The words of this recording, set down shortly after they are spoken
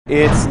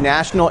It's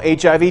National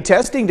HIV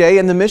Testing Day,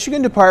 and the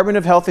Michigan Department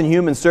of Health and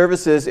Human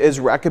Services is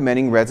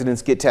recommending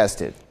residents get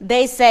tested.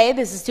 They say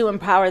this is to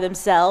empower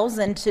themselves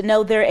and to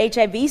know their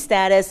HIV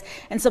status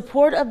in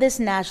support of this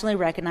nationally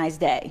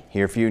recognized day.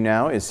 Here for you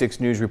now is 6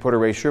 News reporter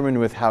Ray Sherman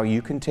with how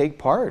you can take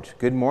part.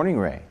 Good morning,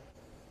 Ray.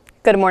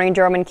 Good morning,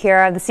 Jerome and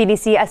Kira. The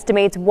CDC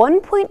estimates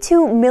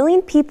 1.2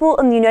 million people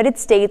in the United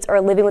States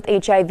are living with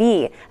HIV,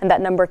 and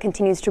that number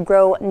continues to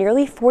grow,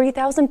 nearly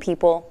 40,000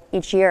 people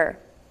each year.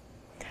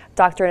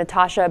 Dr.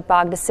 Natasha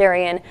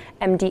Bagdasarian,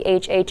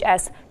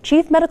 MD-HHS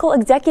Chief Medical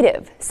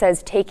Executive,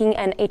 says taking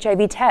an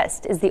HIV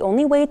test is the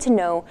only way to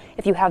know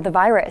if you have the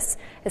virus,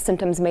 as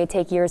symptoms may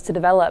take years to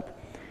develop.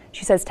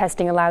 She says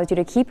testing allows you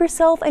to keep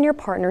yourself and your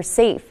partner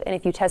safe, and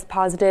if you test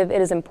positive,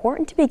 it is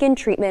important to begin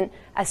treatment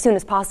as soon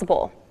as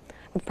possible.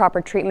 With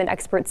proper treatment,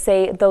 experts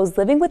say those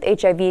living with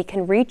HIV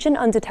can reach an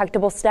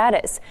undetectable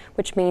status,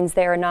 which means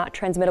they are not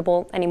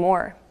transmittable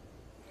anymore.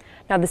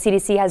 Now, the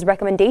CDC has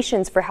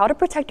recommendations for how to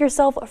protect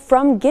yourself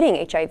from getting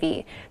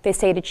HIV. They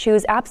say to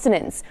choose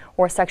abstinence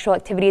or sexual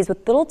activities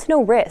with little to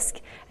no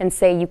risk, and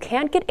say you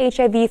can't get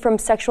HIV from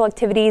sexual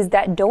activities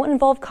that don't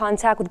involve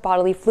contact with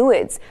bodily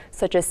fluids,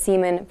 such as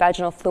semen,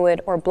 vaginal fluid,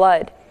 or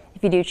blood.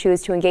 If you do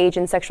choose to engage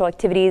in sexual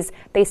activities,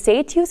 they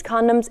say to use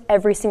condoms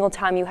every single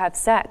time you have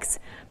sex.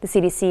 The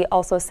CDC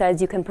also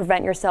says you can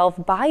prevent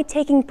yourself by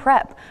taking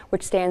PrEP,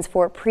 which stands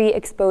for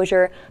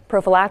pre-exposure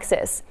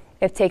prophylaxis.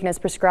 If taken as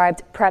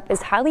prescribed, PrEP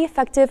is highly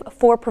effective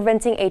for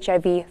preventing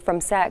HIV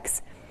from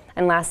sex.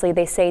 And lastly,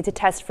 they say to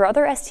test for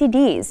other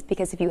STDs,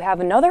 because if you have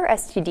another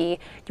STD,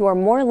 you are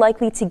more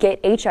likely to get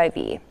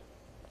HIV.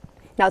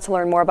 Now, to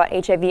learn more about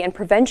HIV and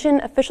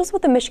prevention, officials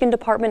with the Michigan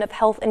Department of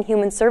Health and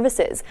Human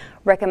Services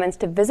recommends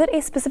to visit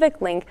a specific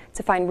link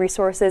to find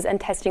resources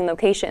and testing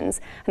locations.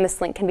 And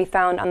this link can be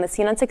found on the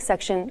CNN6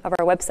 section of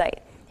our website.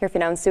 Here for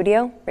now in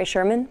studio, Ray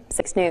Sherman,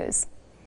 6 News.